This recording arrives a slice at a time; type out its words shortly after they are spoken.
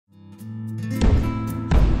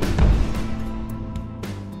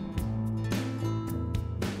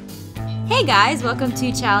Hey guys, welcome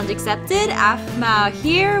to Challenge Accepted. Aphmau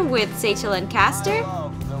here with Satiel and Castor.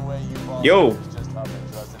 Yo!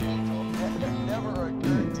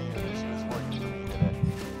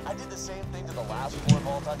 I did the same thing to the last 4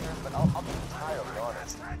 vault hunters, but I'll be entirely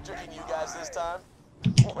honest. Tricking you guys this time?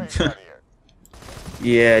 Way funnier.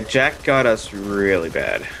 Yeah, Jack got us really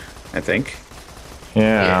bad, I think.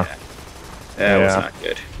 Yeah. That was not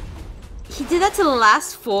good. He did that to the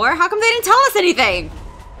last 4? How come they didn't tell us anything?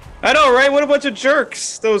 I know, right? What a bunch of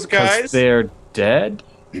jerks, those guys. Because they're dead?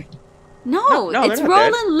 No, No, it's they're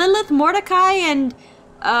not Roland, Lilith, Mordecai, and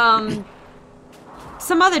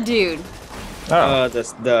some other dude. Oh,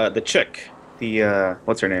 The chick. The,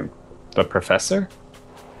 what's her name? the professor?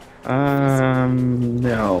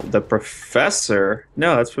 No. The professor?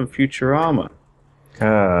 No, that's from Futurama.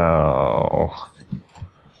 Oh.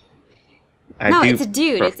 No, it's a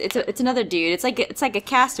dude. It's another dude. It's like a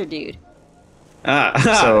Castor dude.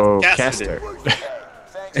 So, Castor.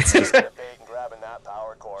 Thanks for participating and grabbing that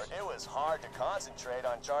power cord. It was hard to concentrate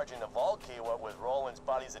on charging the vault key what with Roland's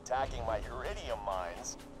buddies attacking my iridium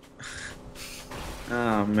mines.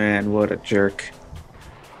 Oh man, what a jerk.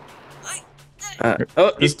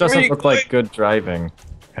 This doesn't look like good driving.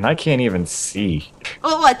 And I can't even see.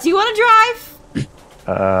 Well, what? Do you want to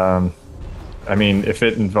drive? I mean, if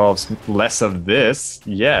it involves less of this,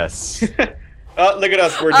 yes. Oh, look at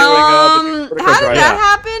us. We're doing How the did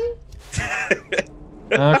that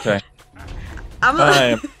happen? Okay.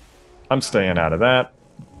 I'm staying out of that.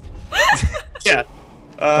 Yeah.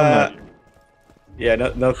 Yeah,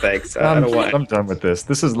 no thanks. I don't want I'm done with this.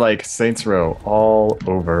 This is like Saints Row all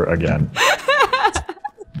over again.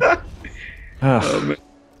 Ugh.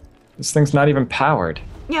 This thing's not even powered.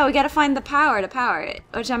 Yeah, we gotta find the power to power it,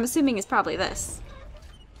 which I'm assuming is probably this.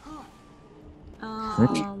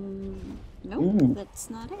 Nope, Ooh. that's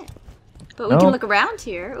not it. But we can look around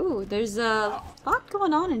here. Ooh, there's a lot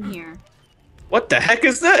going on in here. What the heck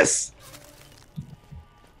is this?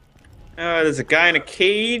 There's a guy in a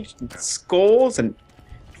cage, and skulls, and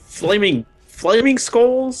flaming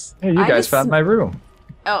skulls. Hey, you guys found my room.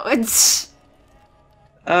 Oh, it's...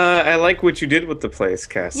 I like what you did with the place,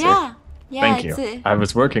 Castor. Yeah. Thank you. I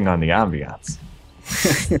was working on the ambiance.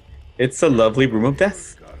 It's a lovely room of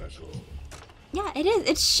death. Yeah, it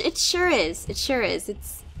is. It sure is. It sure is.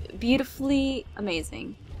 It's beautifully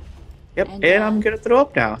amazing. Yep, and I'm gonna throw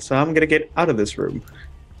up now, so I'm gonna get out of this room.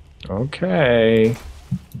 Okay.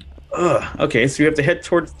 Ugh. Okay, so we have to head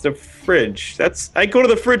towards the fridge. I go to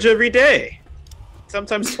the fridge every day.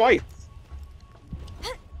 Sometimes twice.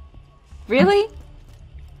 Really?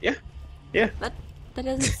 Yeah. Yeah. That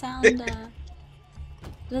doesn't sound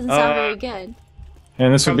very good.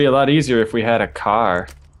 And this would be a lot easier if we had a car.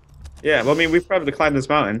 Yeah, well, I mean, we probably have to climb this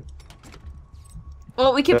mountain.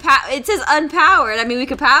 Well, we could it says unpowered. I mean, we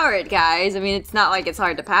could power it, guys. I mean, it's not like it's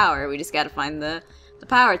hard to power. We just gotta find the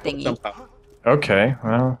power thingy. Okay,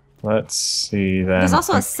 well, let's see then. There's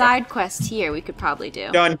also a side quest here we could probably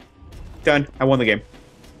do. Done. I won the game.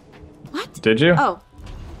 What? Did you? Oh.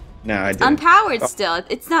 No, I didn't. Unpowered still.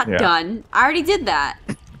 It's not done. I already did that.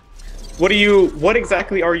 What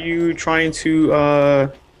exactly are you trying to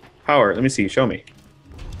power? Let me see, show me.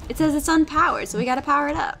 It says it's unpowered, so we gotta power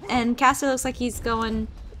it up. And Castor looks like he's going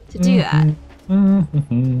to do that.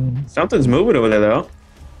 Something's moving over there, though.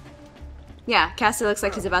 Yeah, Castor looks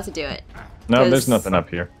like he's about to do it. No, there's nothing up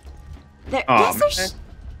here. Yes,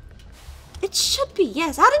 it should be,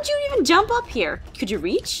 yes. How did you even jump up here? Could you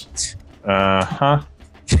reach? Uh-huh.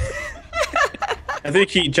 I think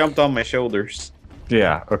he jumped on my shoulders.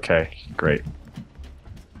 Yeah, okay, great.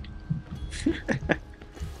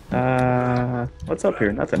 What's up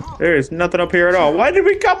here? Nothing. There is nothing up here at all. Why did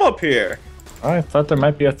we come up here? I thought there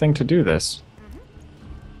might be a thing to do this.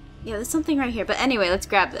 Yeah, there's something right here. But anyway, let's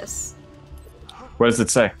grab this. What does it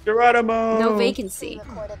say? Geronimo! No vacancy.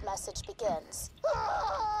 Recorded message begins.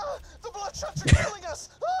 The bloodshots are killing us!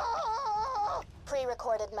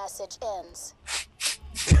 Pre-recorded message ends.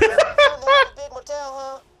 Big motel,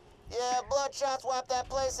 huh? Yeah, Bloodshots wiped that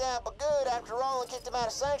place out, but good after Roland kicked him out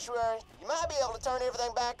of Sanctuary. You might be able to turn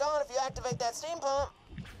everything back on if you activate that steam pump.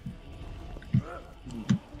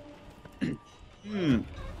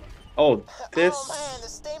 Oh, this... Oh man, the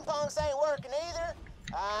steam pumps ain't working either.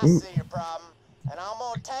 I see your problem. And I'm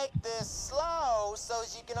gonna take this slow so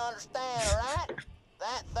as you can understand, alright?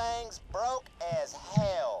 That thing's broke as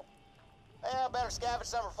hell. Well, better scavenge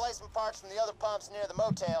some replacement parts from the other pumps near the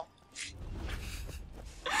motel.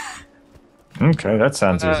 Okay, that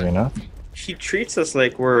sounds easy enough. He treats us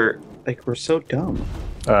like we're so dumb.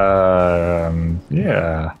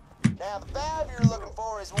 Yeah. Now, the valve you're looking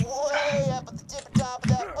for is way up at the tippy top of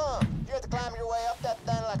that pump. You have to climb your way up that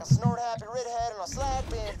thing like a snort-happy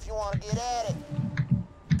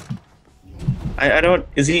I don't.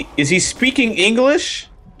 Is he speaking English?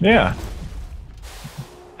 Yeah.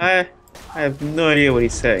 I have no idea what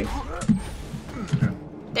he's saying.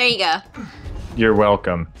 There you go. You're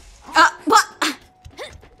welcome. What?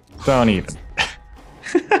 Don't even.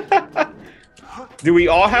 Do we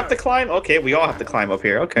all have to climb? Okay, we all have to climb up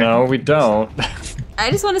here. Okay. No, we don't. I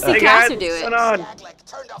just want to see Hey, Castor guys, do what's it. going on? Act like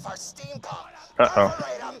turned off our steam pump. Uh-oh.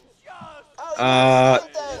 Perforate 'em.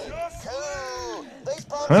 Cool. These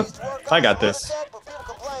pumps Huh? used to work I on got the this. deck, but people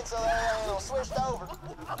complain, so they switched over.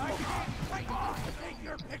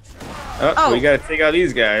 Oh, we gotta take out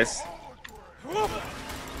these guys.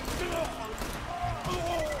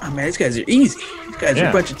 Oh man, these guys are easy. These guys are Yeah.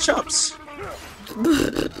 a bunch of chumps.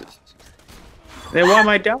 Then why am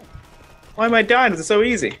I dying? Why am I dying? It's so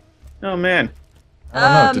easy. Oh man.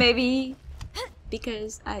 I don't know. Maybe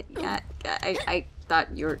because I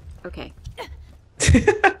thought you were okay.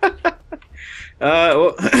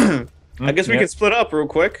 Well, I guess we yeah. can split up real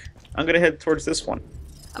quick. I'm gonna head towards this one.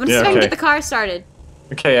 I'm gonna see Yeah, if I can okay. get the car started.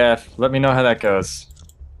 Okay, F. Let me know how that goes.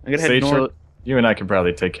 I'm gonna head Satiel, north. you and I can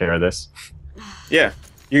probably take care of this. Yeah,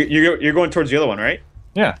 you're going towards the other one, right?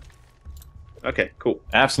 Yeah. Okay, cool.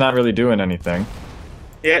 F's not really doing anything.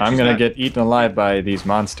 Yeah, I'm she's gonna not- get eaten alive by these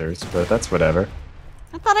monsters, but that's whatever.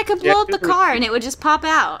 I thought I could Yeah, blow up the super- car and it would just pop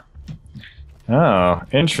out. Oh,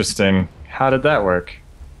 interesting. How did that work?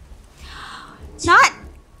 Not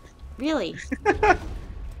really.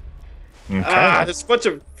 Okay. There's a bunch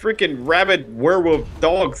of freaking rabid werewolf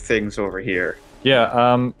dog things over here.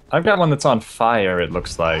 Yeah, I've got one that's on fire, it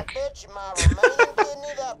looks I like. bet you my remaining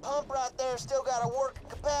kidney, that pump right there, still got a working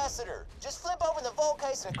capacitor. Just flip open the volt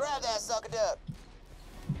case and grab that sucker duck.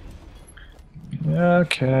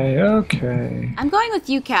 Okay. I'm going with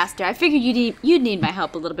you, Castor. I figured you'd need my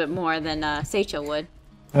help a little bit more than Satiel would.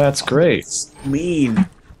 That's great. Mean.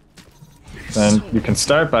 Then you can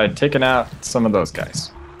start by taking out some of those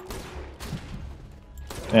guys.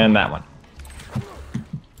 And that one.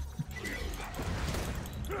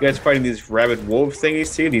 You guys fighting these rabid wolf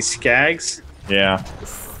thingies too? These skags? Yeah.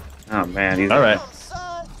 Oh man, these Alright.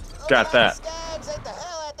 Son, Got looks like that. the Skags ate the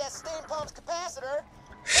hell out that steam pump's capacitor.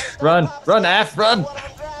 Run! Run, Af! Run! One of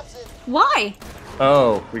them drops it. Why?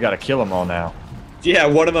 Oh, we gotta kill them all now. Yeah,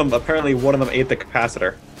 apparently one of them ate the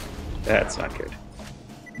capacitor. That's not good.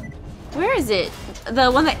 Where is it? The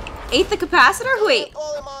one that ate the capacitor? Who ate?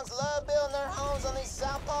 Polemongs love building their homes on these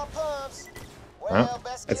southpaw pumps. Huh?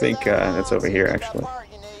 best I think, kill that that's over hound, here, see if that actually. part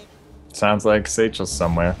you need. Sounds like Satiel's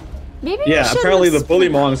somewhere. Maybe we Yeah, should apparently the have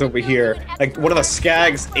bullymongs over here, like one of the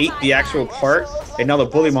skags ate the actual part, and now the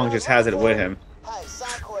bullymong just has it with him. Hey,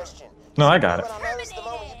 side question. No, I got it. When I noticed the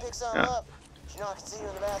moment you pick something Yeah. up, did you know I can see you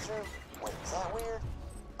in the bathroom? Wait, is that weird?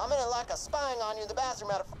 I'm in it like a spying on you in the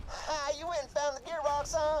bathroom out of... Ha, you went and found the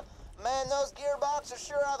gearbox, huh? Man, those gearboxes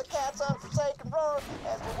sure are the cat's unforsaken roar,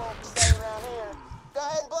 as we won't say around here. Go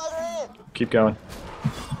ahead and plug her in. Keep going.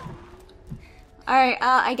 Alright,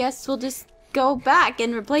 I guess we'll just go back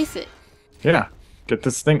and replace it. Yeah. Get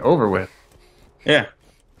this thing over with. Yeah.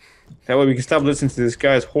 That way we can stop listening to this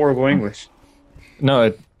guy's horrible English.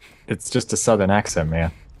 No, it's just a southern accent,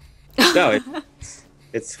 man. No,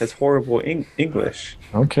 it's his horrible English.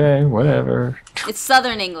 Okay, whatever. It's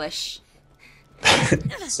Southern English.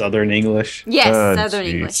 Southern English. Yes, Oh, Southern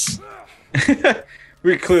jeez. English.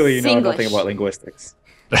 We clearly know Singlish. nothing about linguistics.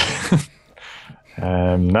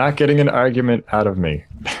 I'm not getting an argument out of me.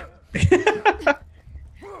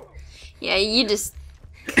 Yeah, you just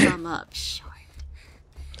come up short.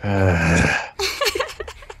 Well,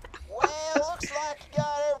 looks like you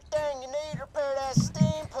got everything you need to repair that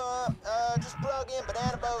steam pump. Just plug in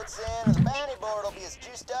banana boats in, and the bounty board will be as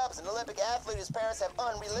juiced up as an Olympic athlete whose parents have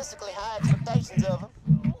unrealistically high expectations of him.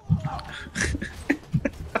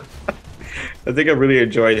 I think I really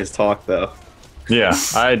enjoyed his talk, though. Yeah,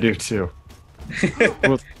 I do too.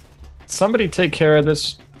 Well, somebody take care of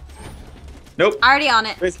this. Nope. Already on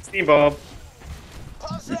it. Where's the steam bulb?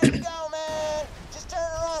 Pump's ready to go, man. Just turn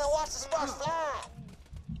around and watch the sparks fly.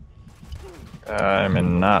 I'm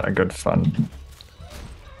in not a good fun.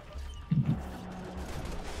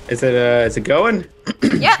 Is it going?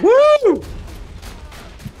 Yep. Woo!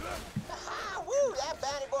 Ah, woo, that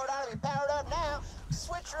bounty board ought to be powered up now.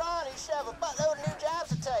 Switch her on and you should have a buttload of new jobs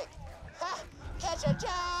to take. Ha, catch a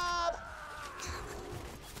job.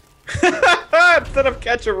 Instead of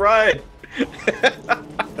catch a ride.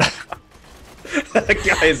 That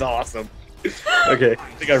guy is awesome. Okay, I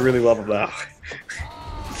think I really love him now.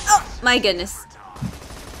 Oh, my goodness.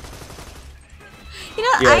 You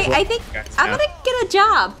know, Yeah, I think that's I'm now. gonna get a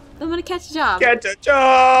job. I'm gonna catch a job. Catch a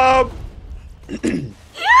job!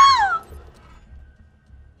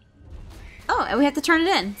 Oh, and we have to turn it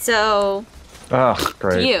in. So Oh, To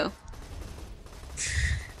great. you.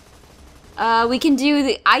 We can do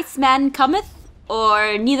the Iceman Cometh,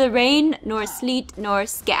 or neither rain, nor sleet, nor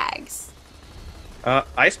skags.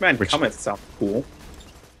 Iceman Cometh sounds cool.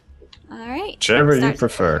 Alright. Whichever you start.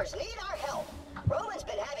 prefer. Need our help. Roman's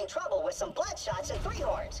been having trouble with some bloodshots and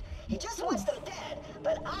three-horns. He just wants them dead,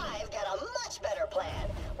 but I've got a much better plan.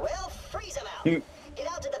 We'll freeze them out. Get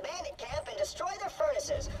out to the bandit camp and destroy their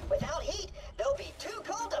furnaces. Without heat, they'll be too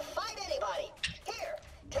cold to fight anybody. Here,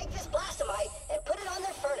 take this blastomite and put it on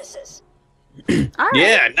their furnaces. Alright.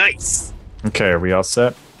 Yeah, nice. Okay, are we all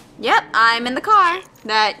set? Yep, I'm in the car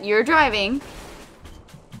that you're driving.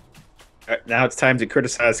 Alright, now it's time to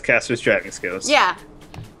criticize Castor's driving skills. Yeah.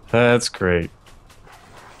 That's great.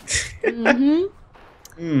 I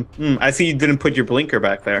see you didn't put your blinker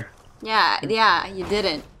back there. Yeah, you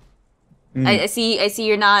didn't. I see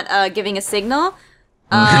you're not giving a signal.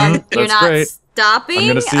 You're That's not great. stopping. I'm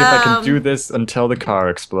gonna see if I can do this until the car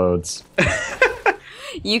explodes.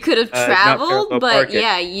 You could have not traveled, parallel but park it.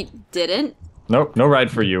 yeah, you didn't. Nope, no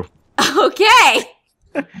ride for you. Okay.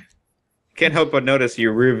 Can't help but notice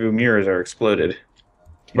your rearview mirrors are exploded.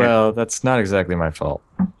 Well, that's not exactly my fault.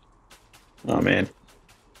 Oh man.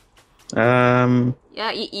 Yeah,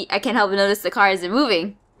 I can't help but notice the car isn't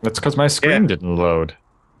moving. That's because my screen didn't load.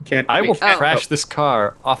 I will crash this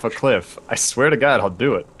car off a cliff. I swear to God, I'll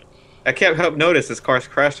do it. I can't help notice this car's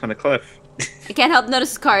crashed on a cliff. I can't help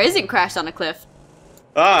notice the car isn't crashed on a cliff.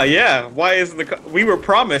 Ah, yeah. Why isn't the car? We were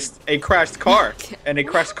promised a crashed car, and a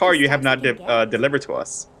crashed car you have not delivered to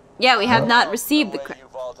us. Yeah, we have not received the way crash. you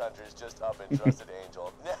Vault Hunters just up and trusted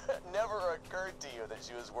Angel. Never occurred to you that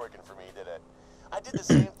she was working for me, did it? I did the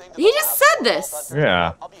same thing to He the just last said four this. Vault Hunters.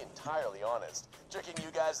 Yeah. I'll be entirely honest. Tricking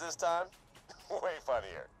you guys this time? Way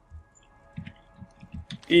funnier.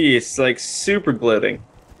 It's like super gloating.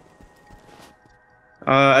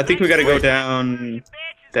 I think we gotta go down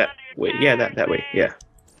that way. Yeah, that way. Yeah.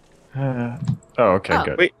 Okay, Oh.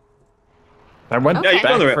 good. Wait. I went Okay. Yeah,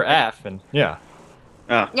 back you're for Af, and yeah.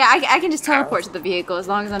 Oh. Yeah, I can just teleport to the vehicle as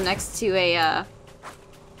long as I'm next to a,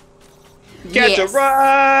 Catch a yes.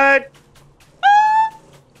 ride!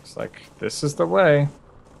 It's like, this is the way.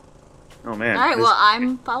 Oh man. Alright, this- well,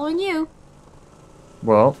 I'm following you.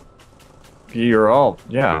 Well, you're all,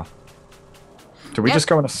 yeah. Do we Yep. just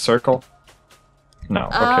go in a circle? No,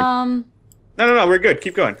 okay. No, we're good.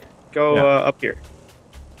 Keep going. Go Yeah. up here.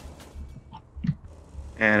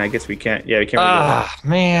 And I guess we can't. Yeah, we can't. Really Ah,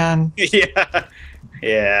 man. yeah.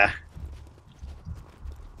 Yeah.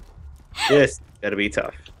 This that'll be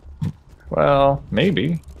tough. Well,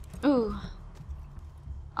 maybe. Ooh.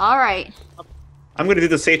 Alright. I'm gonna do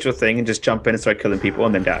the Satiel thing and just jump in and start killing people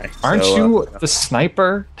and then die. Aren't So, you the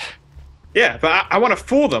sniper? Yeah, but I want to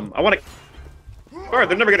fool them. I want to. Alright,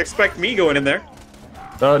 they're never gonna expect me going in there.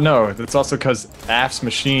 Oh, no, it's also because Af's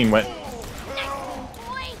machine went...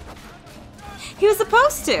 He was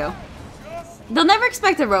supposed to. They'll never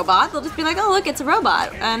expect a robot. They'll just be like, oh, look, it's a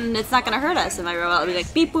robot. And it's not going to hurt us. And my robot will be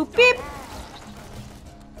like, beep, boop, beep.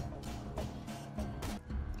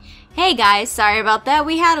 Hey guys, sorry about that.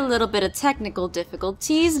 We had a little bit of technical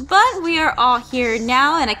difficulties, but we are all here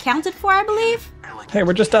now and accounted for, I believe. Hey,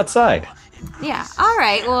 we're just outside. Yeah,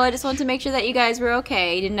 alright. Well, I just wanted to make sure that you guys were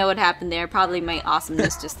okay. Didn't know what happened there. Probably my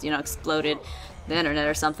awesomeness just, exploded the internet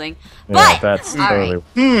or something. Yeah, But, that's alright.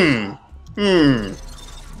 totally...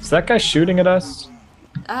 Is that guy shooting at us?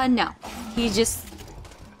 No. He's just Nope,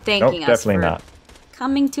 thanking us definitely for not.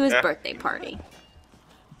 coming to his Yeah. birthday party.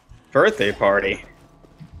 Birthday party.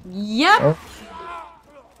 Yep. Oh.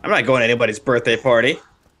 I'm not going to anybody's birthday party.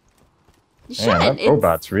 You Man, should. that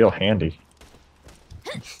robot's real handy.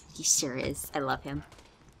 He sure is. I love him.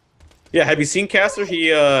 Yeah, have you seen Castor? He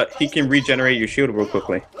can regenerate your shield real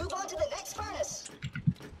quickly. Move on to the next furnace.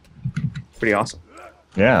 Pretty awesome.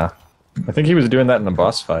 Yeah. I think he was doing that in the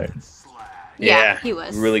boss fight. Yeah, he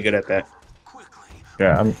was. Really good at that.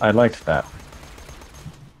 Yeah, I liked that.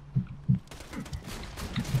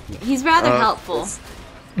 He's rather helpful.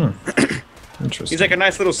 Interesting. He's like a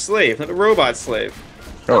nice little slave, like a robot slave.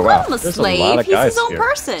 Oh, Don't wow. call him a There's slave. a lot of He's guys his own here.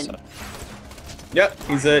 person. Yep,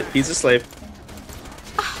 he's a slave.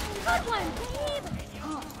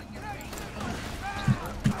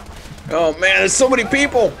 Oh man, there's so many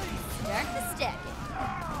people.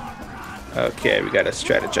 Okay, we gotta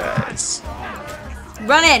strategize.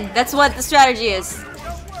 Run in. That's what the strategy is.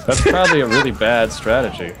 That's probably a really bad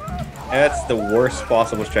strategy. That's the worst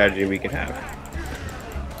possible strategy we can have.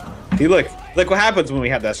 See, look what happens when we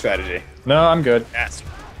have that strategy. No, I'm good.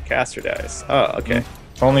 Castor dies. Oh, okay.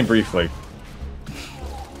 Only briefly.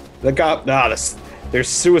 There's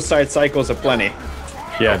suicide cycles aplenty.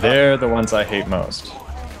 Yeah, they're the ones I hate most.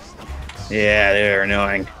 Yeah, they're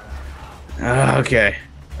annoying. Okay.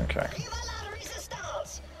 Okay.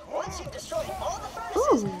 Once you've destroyed all the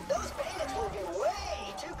furnaces, those bandits will be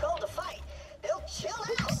way too cold to fight. They'll chill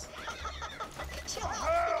out. Chill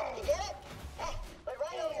out. You get it? Hey, but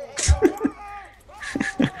right over your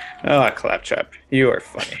head. Oh, Claptrap, you are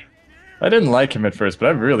funny. I didn't like him at first, but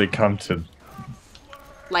I've really come to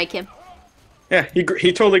Like him. Yeah, he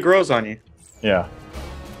totally grows on you. yeah.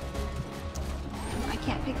 I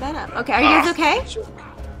can't pick that up. Okay, are you guys okay?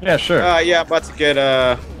 Yeah, sure. Yeah, about to get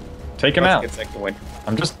Take him about out. to get second win.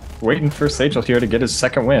 I'm just waiting for Satiel here to get his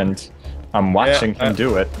second wind. I'm watching him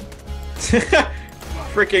do it.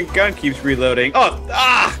 Freaking gun keeps reloading. Oh,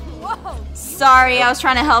 ah! Sorry, I was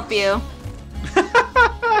trying to help you.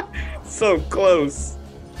 So close.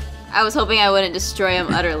 I was hoping I wouldn't destroy him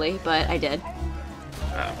utterly, but I did.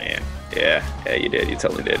 Oh man. Yeah, you did. You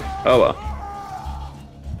totally did. Oh well.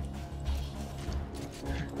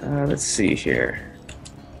 Let's see here.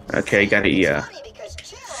 Okay, gotta It's funny because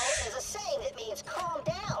chill is a saying that means calm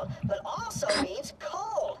down, but also means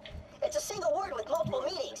cold. It's a single word with multiple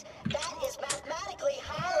meanings. That is mathematically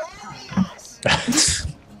hilarious.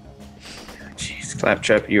 Jeez,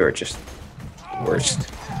 Claptrap, you are just the worst.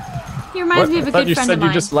 He reminds me of a I thought good you friend said of mine.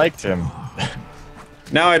 you just liked him.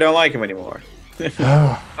 Now I don't like him anymore.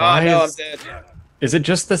 Oh, Oh no, I'm dead. Is it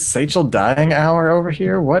just the Satiel dying hour over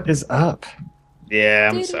here? What is up? Yeah,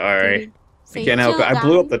 I'm sorry. I can't help it. I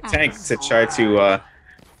blew up the tank to try to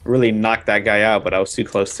really knock that guy out, but I was too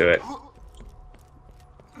close to it.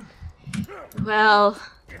 Well,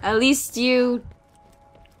 at least you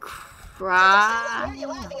Why cry. are you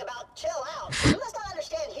laughing about chill out? You must not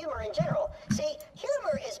understand humor in general. See,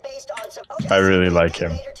 humor is based on some. I really like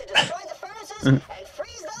him. To destroy the furnaces and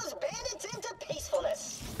freeze those bandits into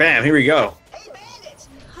peacefulness. Bam, here we go. Hey, bandits,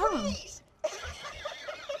 freeze!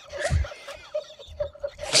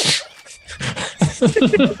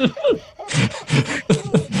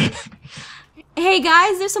 Hey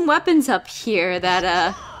guys, there's some weapons up here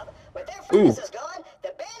that With their furnaces gone,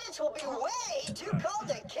 the bandits will be way too cold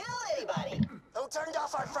to kill anybody. Who turned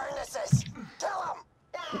off our furnaces? Kill them!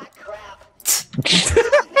 Ah, crap.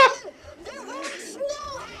 They're wearing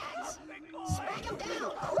snow hats! Smack them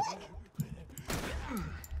down, quick!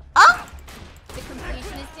 Oh! The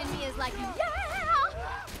completionist in me is like, yeah!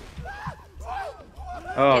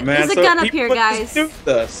 Oh man, There's a gun up here, put guys. this dude with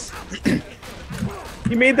us.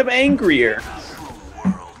 He made them angrier.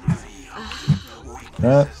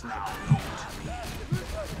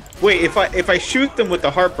 Wait, if I shoot them with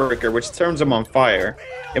the Heartbreaker, which turns them on fire,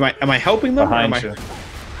 am I helping them? Behind or am you.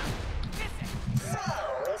 So,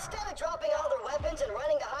 instead of dropping all their weapons and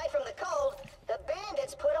running to hide from the cold, the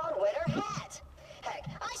bandits put on winter hats. Heck,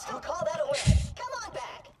 I still call that a win. Come on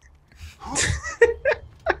back.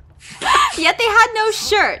 Yet they had no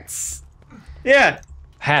shirts. Yeah.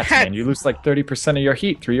 Hats, man. You lose like 30% of your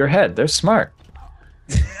heat through your head. They're smart.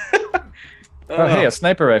 Oh, hey, a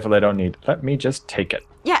sniper rifle I don't need. Let me just take it.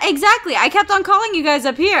 Yeah, exactly. I kept on calling you guys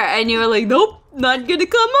up here, and you were like, nope, not gonna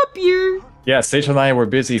come up here. Yeah, Satiel and I were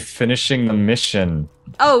busy finishing the mission.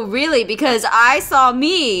 Oh, really? Because I saw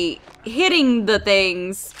me hitting the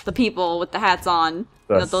things, the people with the hats on.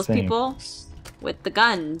 The You know, those people things. with the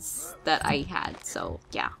guns that I had, so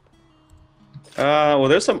yeah. Well,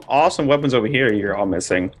 there's some awesome weapons over here you're all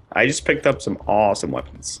missing. I just picked up some awesome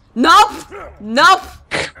weapons. Nope! Nope!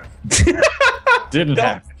 Didn't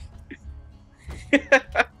happen.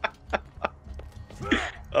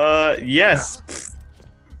 Yes.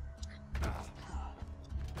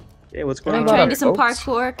 Hey, what's Are going you on? trying to do some Oats?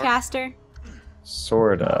 parkour, Castor?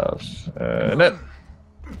 Sort of. No.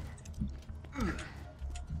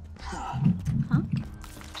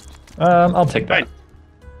 I'll take that. Fine.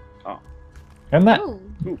 Oh. And that. Oh,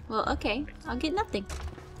 well, okay. I'll get nothing.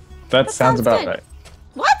 That that sounds sounds about good. right.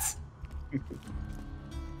 What?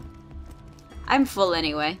 I'm full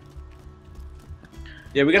anyway.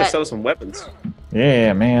 Yeah, we gotta But- sell some weapons.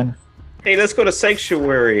 Yeah, man. Hey, let's go to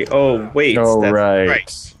Sanctuary. Oh, wait. Oh, that's right.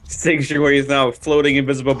 Sanctuary is now a floating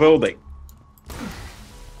invisible building.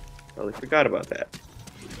 Totally forgot about that.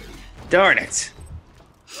 Darn it.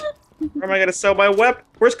 Where am I gonna sell my weapon?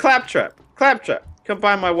 Where's Claptrap? Claptrap, come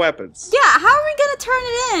buy my weapons. Yeah, how are we gonna turn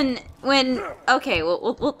it in when... Okay,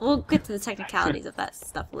 we'll get to the technicalities of that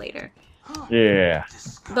stuff later. Yeah.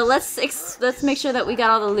 But let's make sure that we got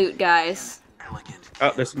all the loot, guys.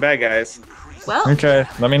 Oh, there's some bad guys. Well, Okay,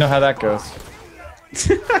 let me know how that goes.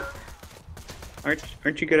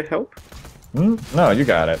 Aren't you gonna help? No, you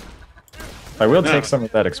got it. I will No. take some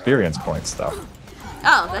of that experience points, though.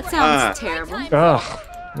 oh, that sounds terrible. Oh,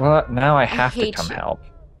 well, now I have to hate come you. help.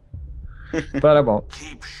 But I won't.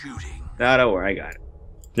 No, don't worry, I got it.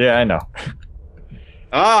 Yeah, I know.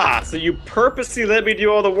 Ah, so you purposely let me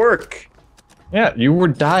do all the work. Yeah, you were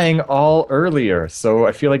dying all earlier, so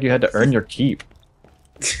I feel like you had to earn your keep.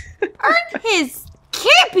 Earn his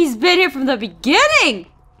keep! He's been here from the beginning!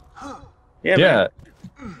 Yeah. Yeah.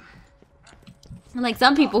 Unlike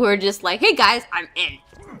some people who are just like, hey guys, I'm in.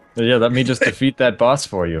 Yeah, let me just defeat that boss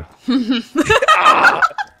for you. Ah,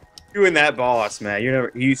 you and that boss, man.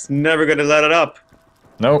 He's never gonna let it up.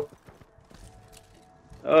 Nope.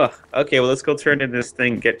 Ugh. Okay, well let's go turn in this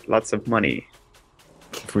thing, get lots of money.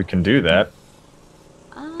 If we can do that.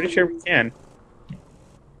 Pretty sure we can.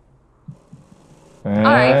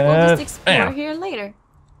 Alright, we'll just explore bam. here later.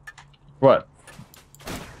 What?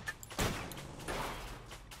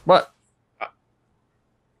 What?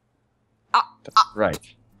 That's right.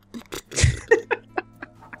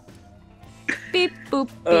 Beep, boop,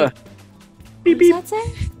 beep. Beep, What beep. does that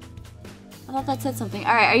say? I thought that said something.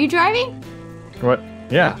 Alright, are you driving? What?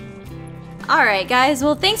 Yeah. Alright, guys.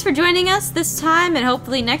 Well, thanks for joining us this time, and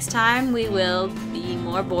hopefully next time we will be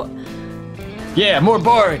more Yeah, more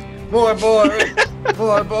boring! More boring!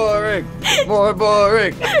 More boring! More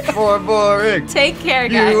boring! More boring! Take care,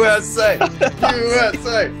 guys. USA!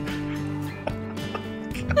 USA!